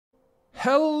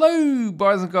Hello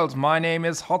boys and girls, my name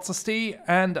is Hotsty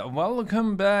and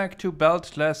welcome back to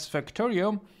Beltless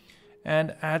Factorio.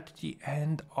 And at the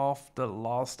end of the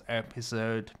last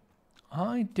episode,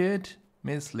 I did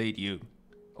mislead you.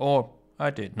 Or I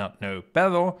did not know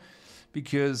better,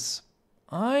 because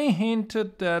I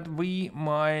hinted that we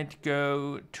might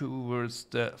go towards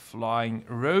the flying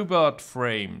robot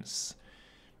frames.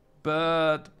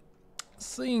 But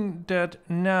seeing that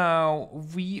now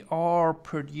we are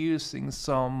producing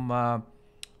some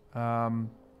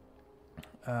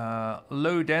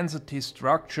low density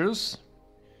structures,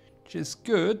 which is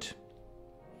good.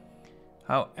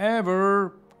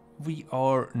 However, we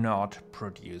are not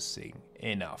producing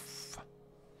enough.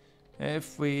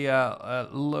 If we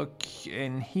look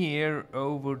in here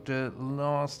over the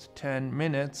last 10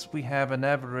 minutes, we have an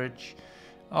average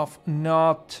of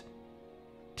not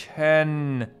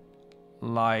 10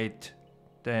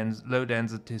 low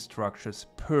density structures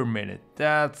per minute.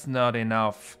 That's not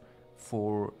enough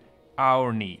for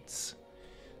our needs.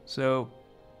 So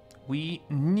we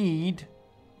need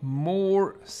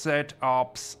more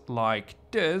setups like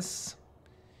this,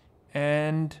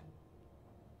 and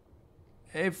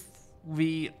if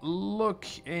we look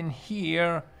in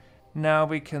here, now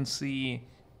we can see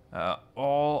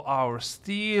all our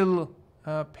steel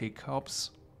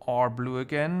pickups are blue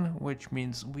again, which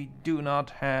means we do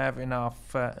not have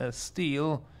enough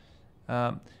steel.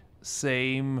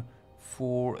 Same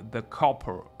for the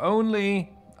copper.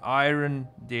 Only iron,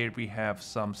 there we have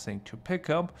something to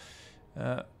pick up,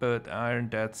 but iron,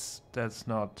 that's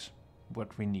not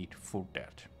what we need for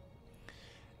that.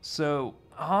 So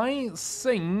I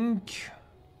think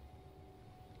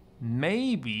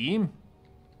maybe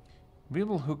we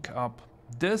will hook up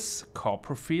this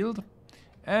copper field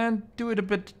and do it a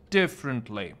bit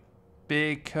differently,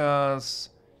 because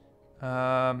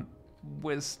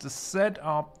with the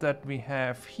setup that we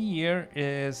have here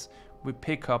is we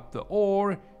pick up the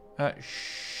ore,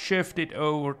 shift it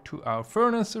over to our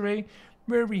furnace array,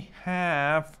 where we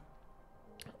have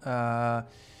 12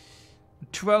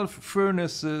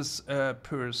 furnaces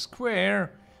per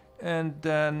square, and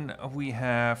then we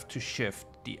have to shift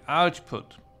the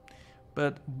output.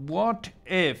 But what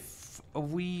if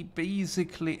we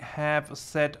basically have a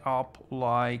setup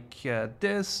like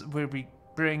this, where we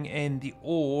bring in the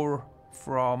ore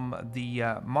from the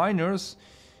miners,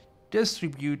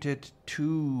 distribute it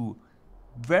to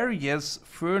various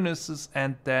furnaces,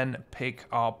 and then pick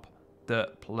up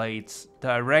the plates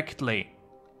directly?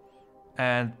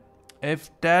 And if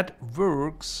that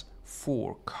works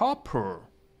for copper,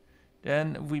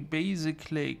 then we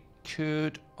basically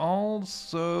could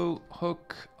also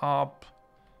hook up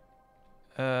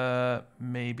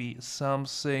maybe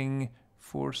something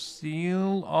for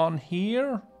steel on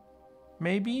here,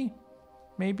 maybe,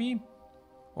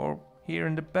 or here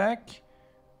in the back,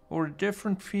 or a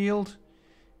different field.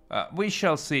 We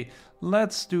shall see.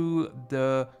 Let's do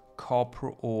the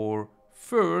copper ore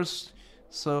first,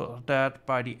 so that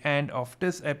by the end of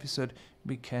this episode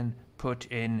we can put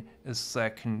in a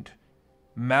second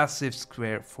massive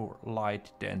square for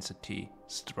light density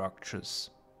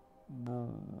structures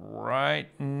right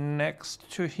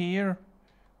next to here,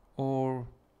 or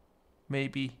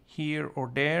maybe here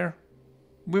or there.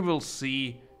 We will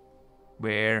see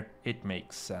where it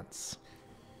makes sense.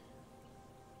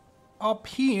 Up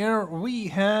here we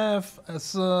have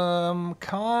some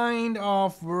kind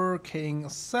of working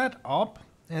setup.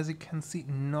 As you can see,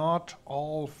 not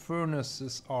all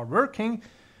furnaces are working,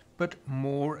 but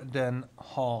more than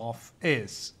half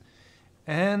is.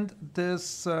 And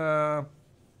this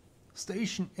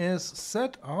station is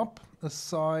set up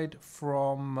aside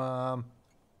from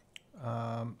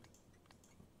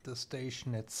the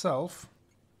station itself,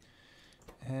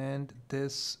 and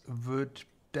this would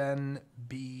then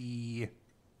be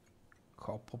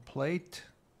copper plate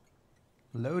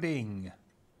loading.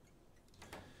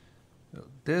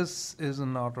 This is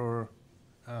another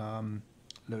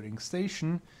loading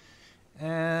station,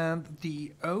 and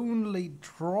the only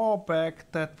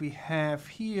drawback that we have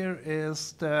here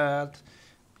is that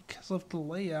because of the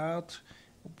layout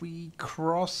we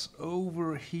cross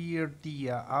over here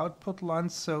the output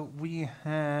lines, so we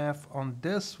have on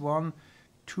this one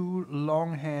two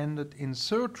long-handed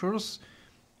inserters,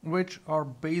 which are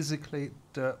basically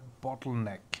the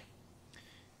bottleneck.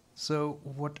 So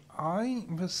what I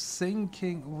was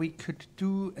thinking we could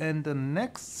do in the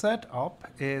next setup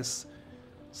is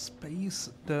space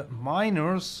the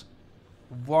miners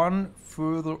one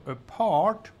further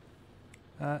apart,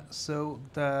 so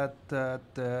that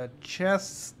the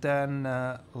chests then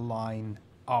line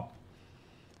up.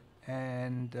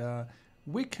 And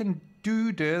we can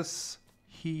do this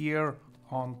here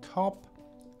on top,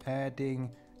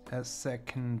 adding a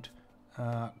second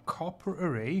copper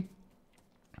array,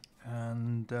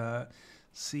 and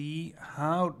see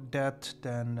how that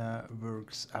then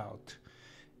works out.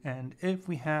 And if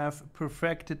we have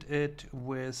perfected it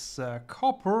with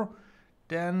copper,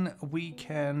 then we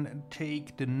can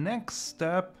take the next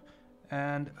step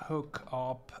and hook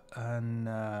up an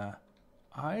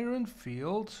iron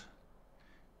field.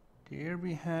 There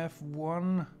we have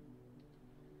one,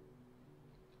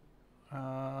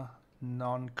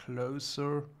 none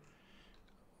closer.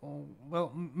 Oh,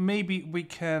 well, maybe we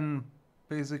can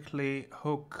basically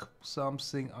hook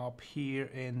something up here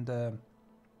in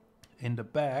the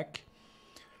back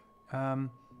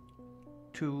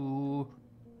to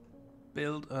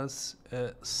build us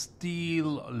a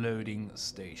steel loading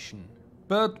station.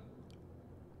 But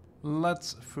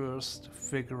let's first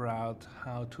figure out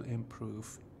how to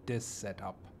improve this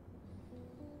setup.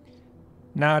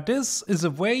 Now this is a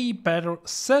way better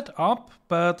setup,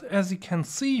 but as you can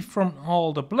see from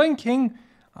all the blinking,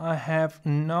 I have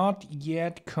not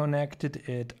yet connected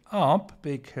it up,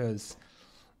 because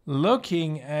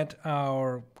looking at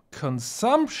our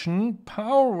consumption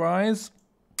power-wise,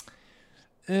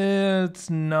 it's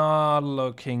not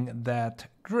looking that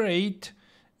great.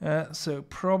 So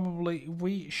probably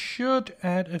we should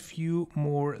add a few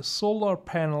more solar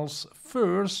panels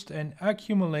first and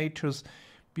accumulators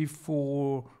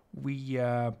before we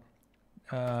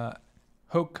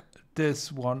hook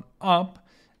this one up,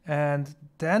 and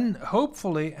then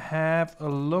hopefully have a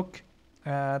look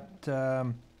at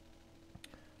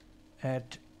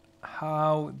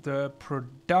how the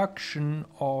production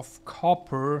of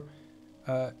copper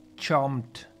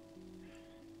jumped,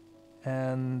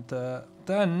 and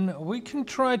then we can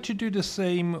try to do the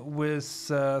same with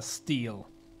steel.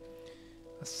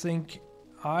 I think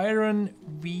iron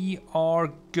we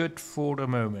are good for the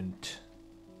moment.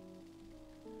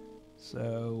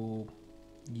 So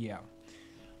yeah,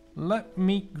 let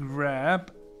me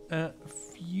grab a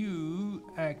few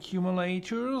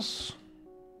accumulators.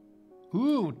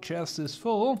 Ooh, chest is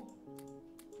full.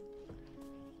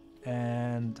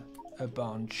 And a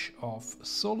bunch of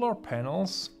solar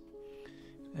panels.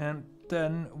 And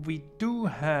then we do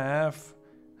have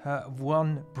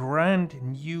one brand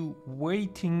new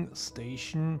waiting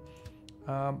station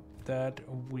that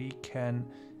we can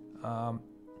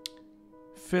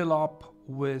fill up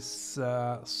with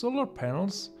solar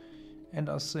panels. And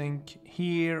I think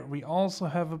here we also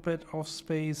have a bit of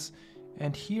space,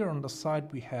 and here on the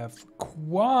side we have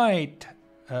quite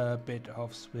a bit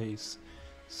of space.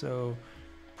 So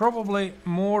probably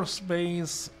more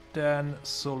space than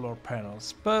solar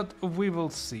panels, but we will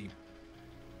see.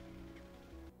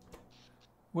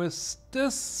 With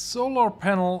this solar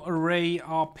panel array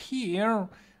up here,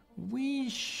 we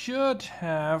should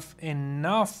have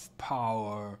enough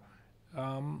power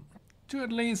to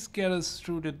at least get us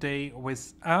through the day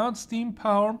without steam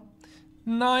power.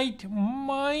 Night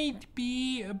might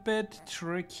be a bit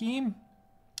tricky,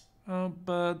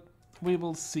 but we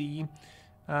will see.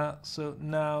 So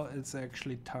now it's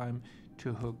actually time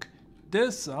to hook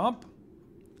this up,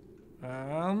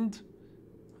 and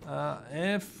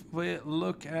if we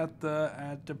look at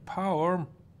the power,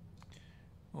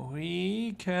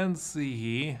 we can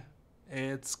see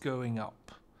it's going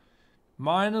up.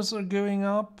 Miners are going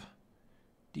up.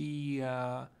 The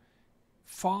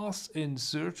fast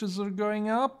inserters are going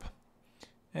up,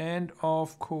 and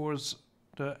of course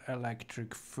the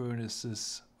electric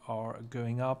furnaces are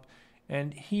going up.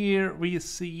 And here we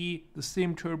see the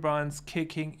steam turbines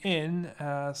kicking in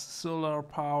as solar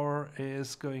power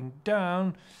is going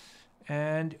down,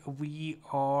 and we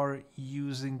are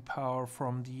using power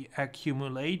from the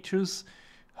accumulators.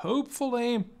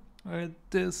 Hopefully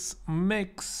this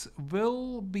mix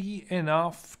will be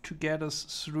enough to get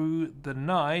us through the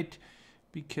night,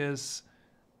 because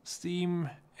steam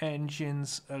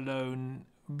engines alone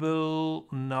will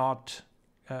not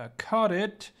cut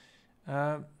it.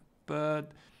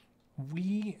 But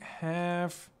we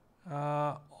have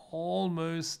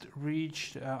almost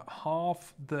reached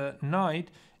half the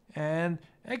night, and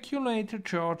accumulator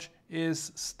charge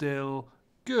is still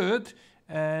good.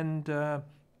 And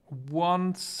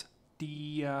once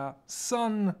the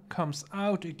sun comes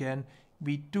out again,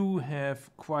 we do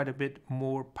have quite a bit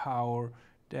more power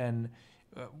than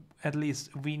at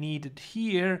least we needed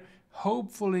here.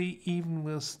 Hopefully, even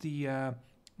with the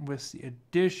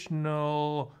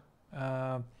additional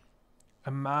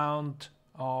amount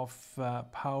of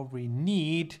power we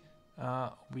need,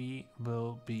 we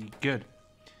will be good.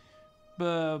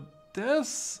 But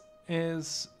this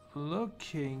is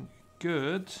looking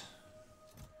good.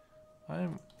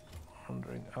 I'm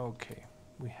wondering, okay,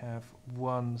 we have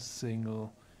one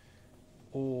single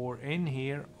ore in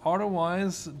here.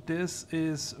 Otherwise, this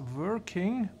is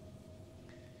working.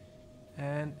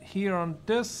 And here on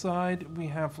this side, we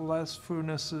have less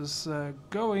furnaces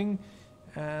going,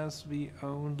 as we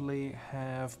only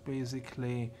have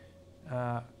basically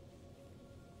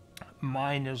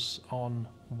miners on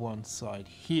one side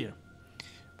here.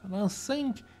 But I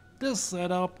think this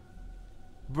setup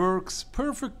works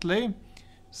perfectly.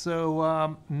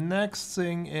 So next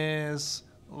thing is,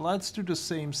 let's do the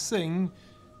same thing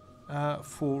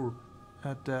for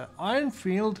the iron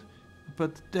field,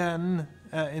 but then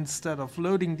instead of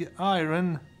loading the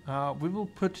iron, we will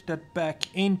put that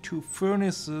back into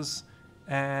furnaces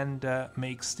and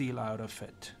make steel out of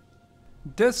it.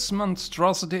 This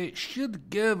monstrosity should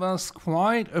give us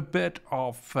quite a bit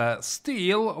of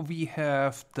steel. We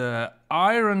have the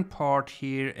iron part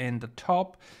here in the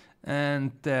top,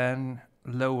 and then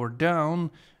lower down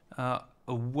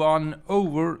one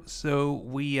over, so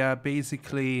we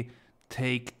basically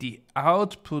take the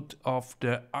output of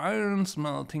the iron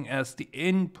smelting as the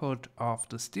input of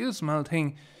the steel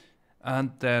smelting,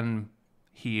 and then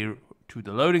here to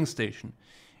the loading station.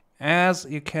 As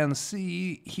you can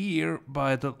see here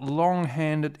by the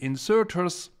long-handed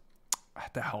inserters,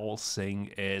 the whole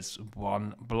thing is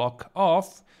one block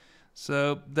off.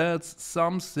 So that's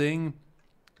something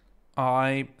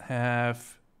I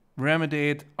have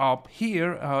remedied up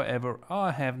here. However,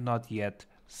 I have not yet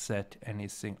set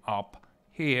anything up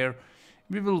here.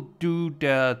 We will do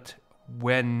that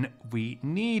when we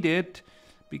need it,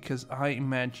 because I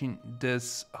imagine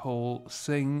this whole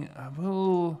thing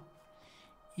will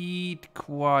eat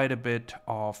quite a bit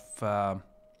of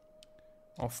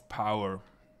power.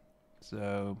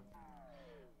 So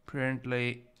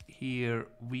apparently here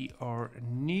we are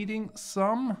needing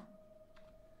some,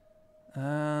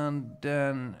 and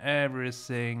then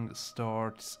everything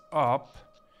starts up.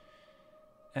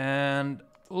 And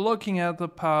looking at the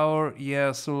power,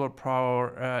 yeah, solar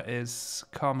power is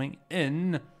coming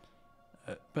in,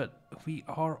 but we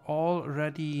are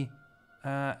already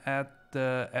at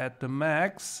the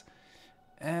max,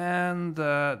 and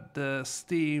the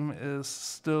steam is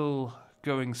still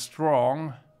going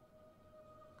strong.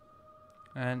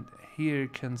 And here you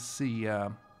can see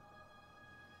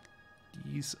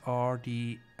these are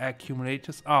the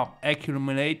accumulators.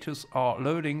 Accumulators are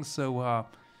loading, so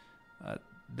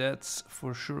that's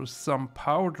for sure some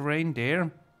power drain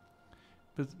there.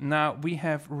 But now we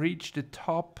have reached the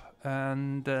top,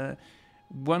 and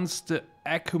once the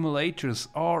accumulators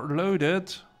are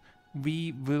loaded,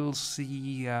 we will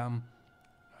see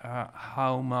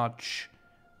how much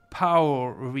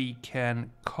power we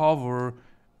can cover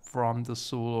from the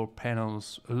solar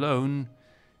panels alone,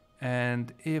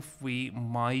 and if we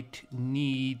might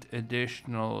need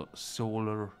additional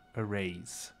solar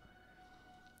arrays.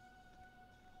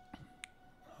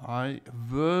 I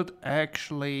would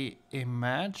actually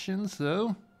imagine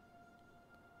so.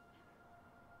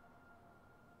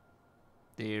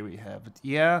 There we have it.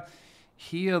 Yeah,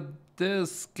 here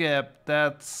this gap,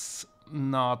 that's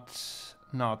not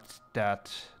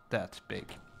that big.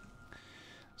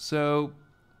 So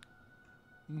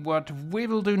what we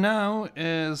will do now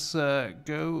is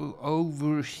go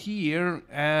over here,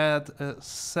 add a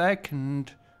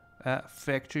second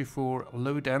factory for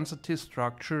low density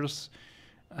structures,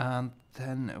 and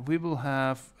then we will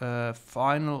have a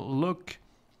final look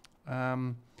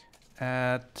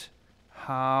at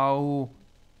how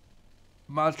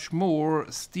much more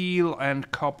steel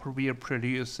and copper we are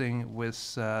producing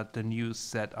with the new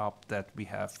setup that we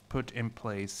have put in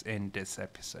place in this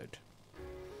episode.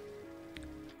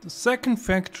 The second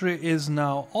factory is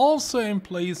now also in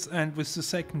place, and with the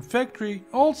second factory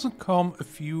also come a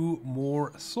few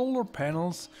more solar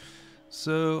panels,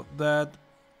 so that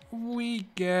we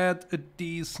get a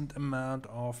decent amount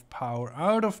of power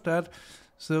out of that,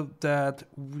 so that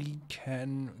we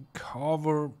can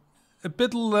cover a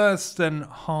bit less than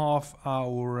half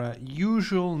our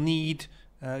usual need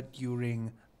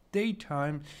during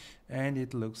daytime, and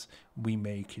it looks we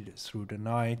make it through the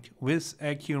night with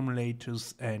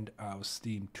accumulators and our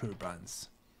steam turbines.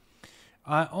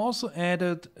 I also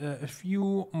added a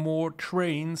few more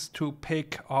trains to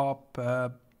pick up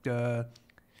the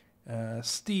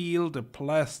steel, the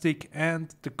plastic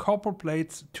and the copper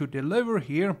plates to deliver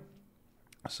here,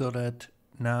 so that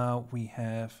now we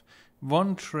have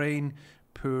one train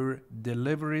per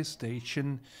delivery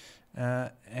station.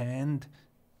 And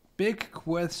big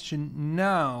question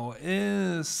now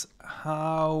is,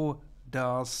 how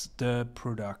does the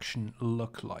production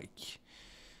look like?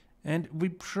 And we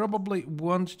probably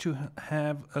want to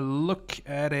have a look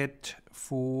at it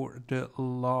for the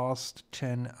last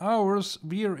 10 hours.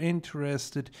 We are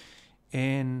interested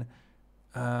in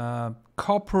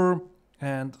copper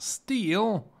and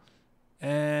steel,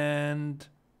 and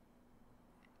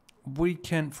we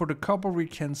can, for the copper, we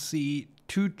can see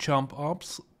 2 jump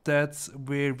ups. That's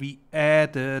where we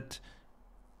added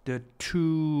the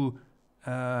 2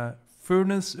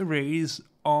 furnace arrays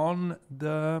on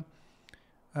the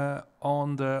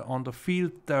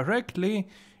field directly.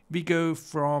 We go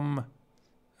from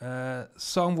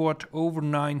somewhat over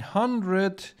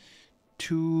 900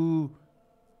 to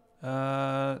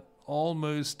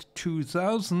almost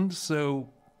 2000, so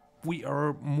we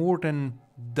are more than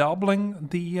doubling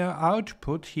the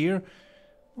output here,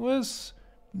 with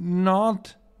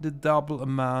not the double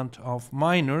amount of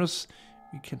miners.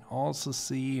 We can also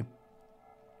see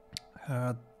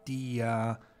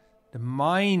the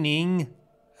mining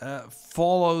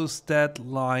follows that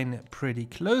line pretty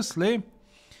closely.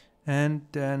 And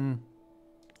then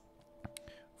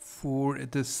for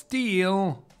the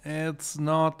steel, it's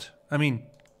not, I mean,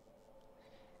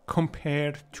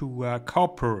 compared to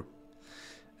copper,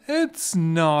 it's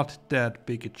not that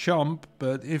big a jump.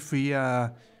 But if we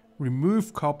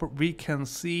remove copper, we can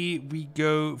see we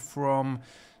go from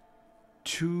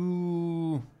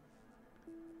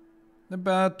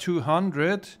about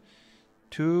 200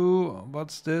 to,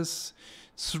 what's this,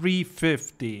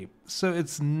 350. So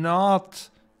it's not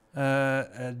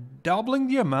doubling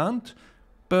the amount,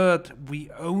 but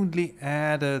we only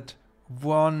added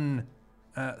one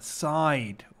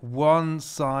side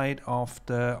of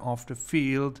the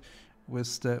field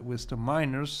with the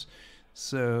miners,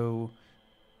 so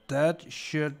that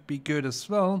should be good as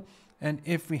well. And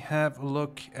if we have a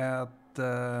look at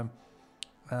the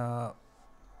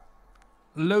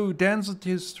low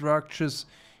density structures,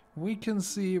 we can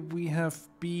see we have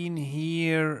been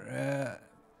here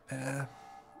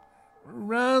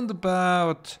around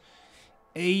about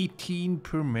 18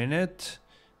 per minute,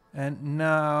 and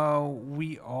now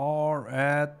we are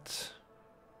at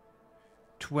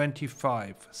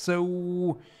 25.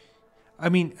 So I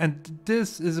mean, and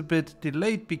this is a bit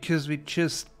delayed because we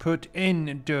just put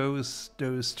in those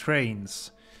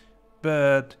trains,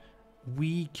 but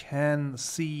we can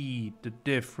see the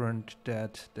difference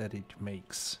that it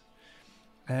makes.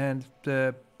 And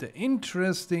the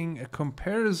interesting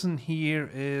comparison here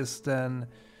is then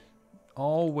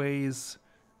always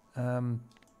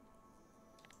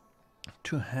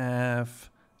to have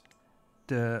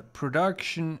the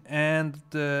production and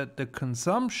the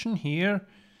consumption here.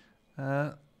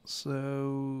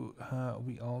 So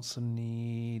we also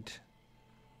need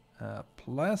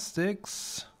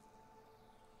plastics.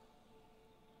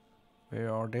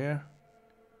 Where are they?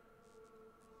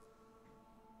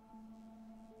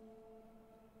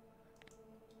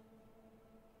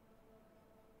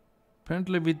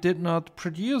 Apparently we did not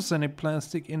produce any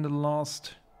plastic in the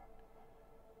last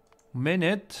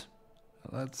minute.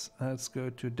 Let's go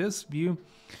to this view,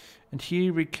 and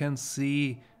here we can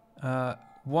see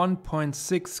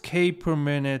 1.6k per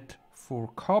minute for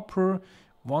copper,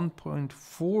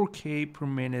 1.4k per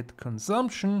minute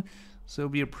consumption. So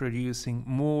we are producing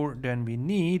more than we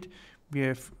need. We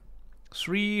have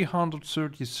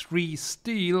 333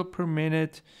 steel per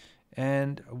minute,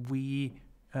 and we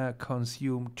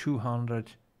consume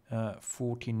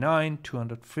 249,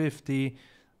 250.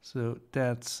 So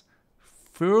that's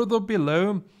further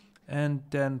below. And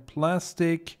then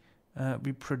plastic,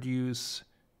 we produce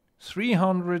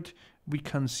 300, we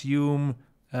consume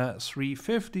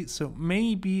 350. So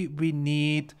maybe we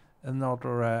need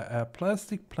another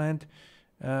plastic plant,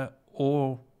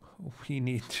 or we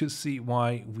need to see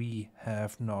why we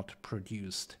have not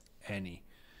produced any.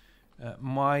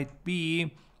 Might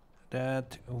be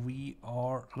that we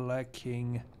are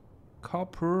lacking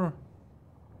copper.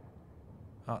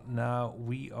 Now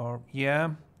we are,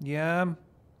 yeah.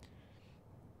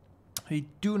 We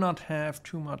do not have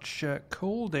too much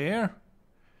coal there.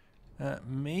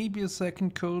 Maybe a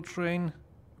second coal train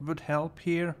would help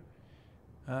here.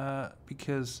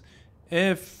 Because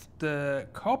if the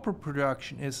copper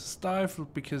production is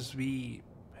stifled because we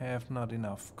have not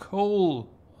enough coal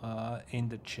in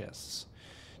the chests,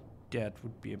 that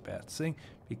would be a bad thing,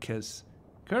 because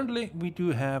currently we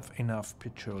do have enough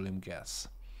petroleum gas.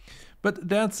 But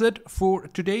that's it for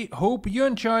today. Hope you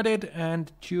enjoyed it,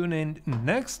 and tune in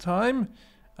next time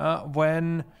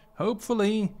when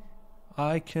hopefully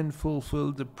I can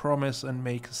fulfill the promise and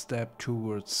make a step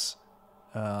towards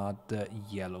the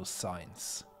yellow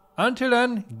signs. Until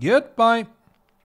then, goodbye.